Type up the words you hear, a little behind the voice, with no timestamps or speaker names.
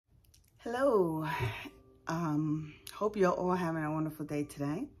Hello. Hope you're all having a wonderful day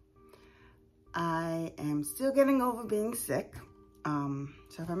today. I am still getting over being sick. So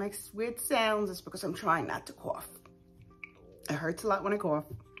if I make weird sounds, it's because I'm trying not to cough. It hurts a lot when I cough.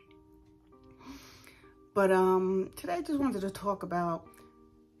 But today I just wanted to talk about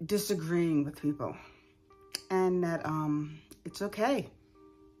disagreeing with people. And that it's okay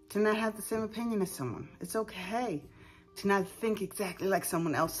to not have the same opinion as someone. It's okay to not think exactly like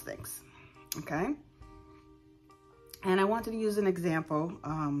someone else thinks. Okay? And I wanted to use an example.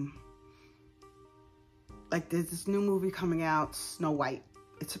 Like there's this new movie coming out, Snow White.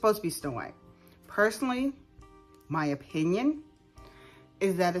 It's supposed to be Snow White. Personally, my opinion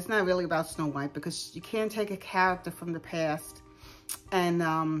is that it's not really about Snow White, because you can't take a character from the past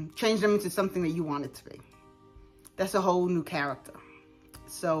and change them into something that you want it to be. That's a whole new character.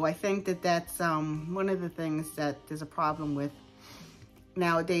 So I think that that's one of the things that there's a problem with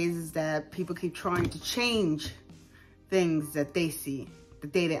nowadays, is that people keep trying to change things that they see,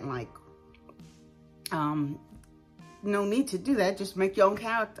 that they didn't like. No need to do that. Just make your own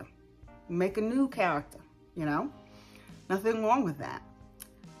character. Make a new character, you know? Nothing wrong with that.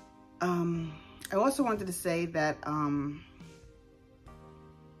 I also wanted to say that,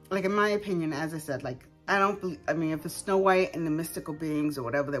 like in my opinion, as I said, like, I mean, if it's Snow White and the mystical beings or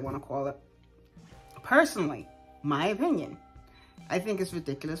whatever they want to call it, personally, my opinion, I think it's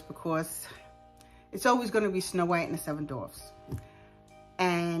ridiculous, because it's always going to be Snow White and the Seven Dwarfs.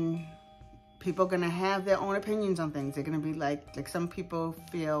 And people are going to have their own opinions on things. They're going to be like some people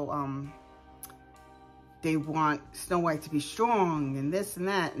feel they want Snow White to be strong and this and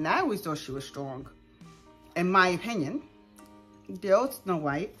that. And I always thought she was strong, in my opinion. The old Snow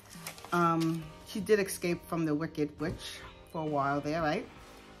White, she did escape from the Wicked Witch for a while there, right?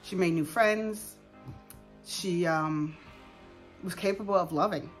 She made new friends. She was capable of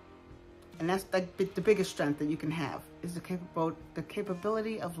loving. And that's like the biggest strength that you can have, is the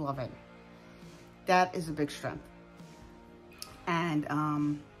capability of loving. That is a big strength. And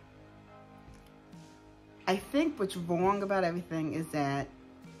I think what's wrong about everything is that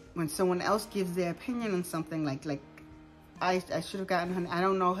when someone else gives their opinion on something, like I should have gotten her, I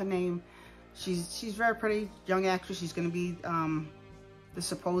don't know her name. She's very pretty, young actress. She's going to be the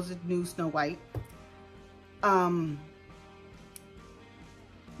supposed new Snow White.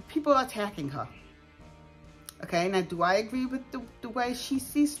 People are attacking her. Okay, now do I agree with the way she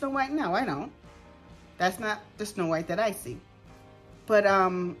sees Snow White? No, I don't. That's not the Snow White that I see. But I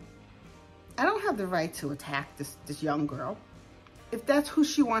don't have the right to attack this young girl. If that's who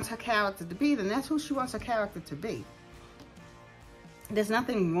she wants her character to be, then that's who she wants her character to be. There's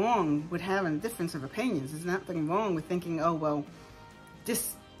nothing wrong with having a difference of opinions. There's nothing wrong with thinking, oh, well,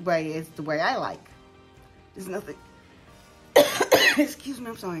 this way is the way I like. There's nothing, excuse me,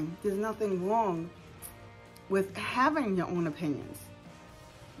 I'm sorry. There's nothing wrong with having your own opinions.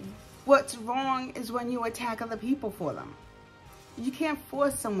 What's wrong is when you attack other people for them. You can't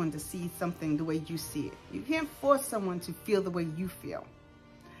force someone to see something the way you see it. You can't force someone to feel the way you feel.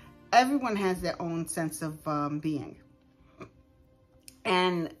 Everyone has their own sense of being.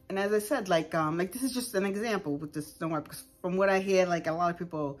 And as I said, like this is just an example with this Snow White, because from what I hear, like a lot of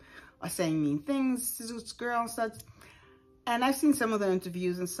people are saying mean things to this girl and such. And I've seen some of the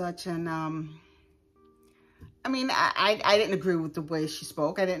interviews and such, and I mean, I didn't agree with the way she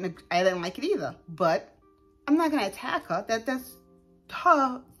spoke. I didn't like it either. But I'm not gonna attack her. That's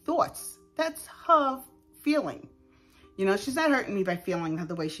her thoughts. That's her feeling. You know, she's not hurting me by feeling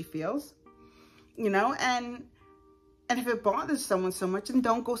the way she feels. You know, and if it bothers someone so much, then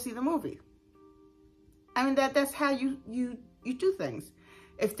don't go see the movie. I mean, that's how you do things.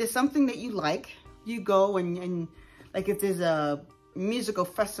 If there's something that you like, you go and like if there's a musical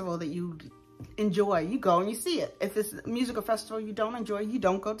festival that you enjoy, you go and you see it. If it's a musical festival you don't enjoy, you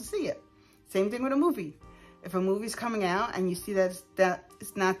don't go to see it. Same thing with a movie. If a movie's coming out and you see that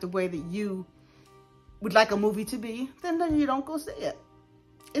it's not the way that you would like a movie to be, then you don't go see it.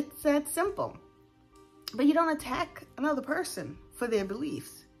 It's that simple. But you don't attack another person for their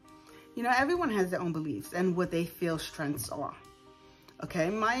beliefs. You know, everyone has their own beliefs and what they feel strengths are. Okay,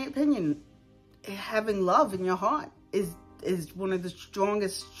 my opinion, having love in your heart is one of the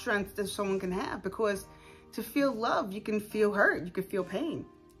strongest strengths that someone can have, because to feel love, you can feel hurt, you can feel pain.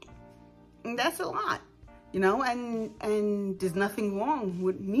 And that's a lot, you know, and there's nothing wrong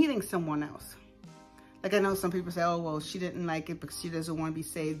with needing someone else. Like I know some people say, oh, well, she didn't like it because she doesn't want to be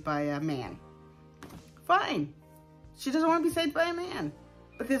saved by a man. Fine. She doesn't want to be saved by a man.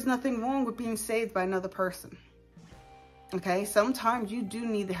 But there's nothing wrong with being saved by another person. Okay? Sometimes you do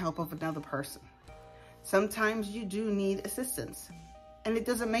need the help of another person. Sometimes you do need assistance. And it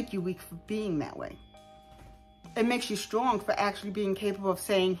doesn't make you weak for being that way. It makes you strong for actually being capable of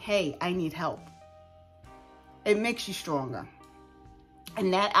saying, hey, I need help. It makes you stronger.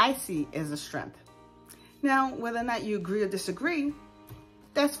 And that I see as a strength. Now, whether or not you agree or disagree,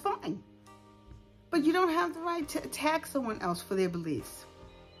 that's fine. But you don't have the right to attack someone else for their beliefs.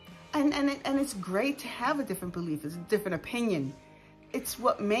 And it's great to have a different belief, it's a different opinion. It's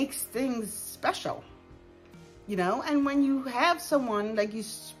what makes things special, you know? And when you have someone, like you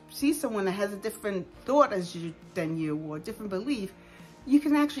see someone that has a different thought than you, or a different belief, you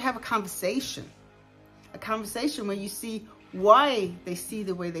can actually have a conversation. A conversation where you see why they see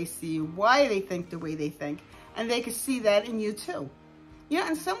the way they see, why they think the way they think, and they can see that in you too. You know,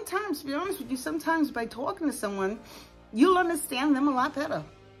 and sometimes, to be honest with you, sometimes by talking to someone, you'll understand them a lot better.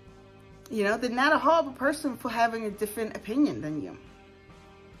 You know, they're not a horrible person for having a different opinion than you.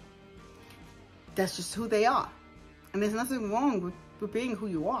 That's just who they are. And there's nothing wrong with being who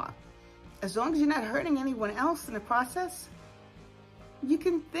you are. As long as you're not hurting anyone else in the process, you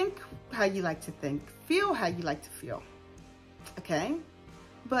can think how you like to think, feel how you like to feel. Okay?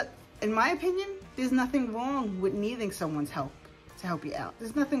 But in my opinion, there's nothing wrong with needing someone's help to help you out.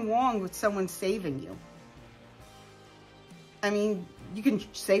 There's nothing wrong with someone saving you. I mean, you can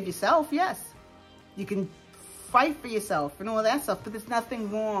save yourself, yes. You can fight for yourself and all that stuff, but there's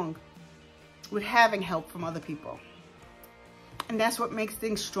nothing wrong with having help from other people. And that's what makes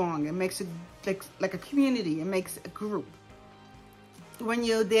things strong. It makes it like a community. It makes a group. When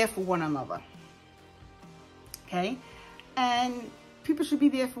you're there for one another. Okay? And people should be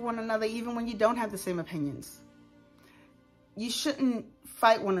there for one another even when you don't have the same opinions. You shouldn't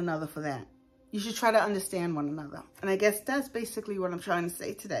fight one another for that. You should try to understand one another. And I guess that's basically what I'm trying to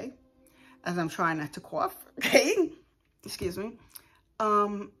say today, as I'm trying not to cough, okay? Excuse me.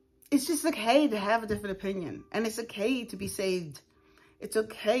 It's just okay to have a different opinion. And it's okay to be saved. It's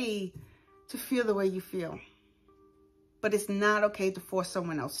okay to feel the way you feel. But it's not okay to force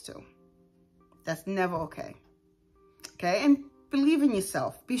someone else to. That's never okay. Okay? And believe in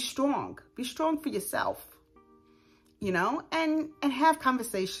yourself. Be strong. Be strong for yourself. You know? And have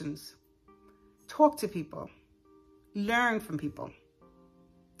conversations. Talk to people. Learn from people.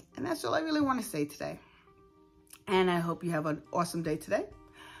 And that's all I really want to say today. And I hope you have an awesome day today.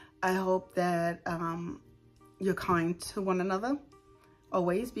 I hope that you're kind to one another.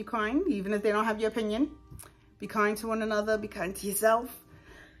 Always be kind, even if they don't have your opinion. Be kind to one another. Be kind to yourself.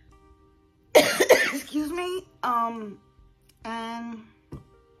 Excuse me. And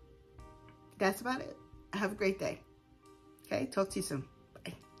that's about it. Have a great day. Okay, talk to you soon.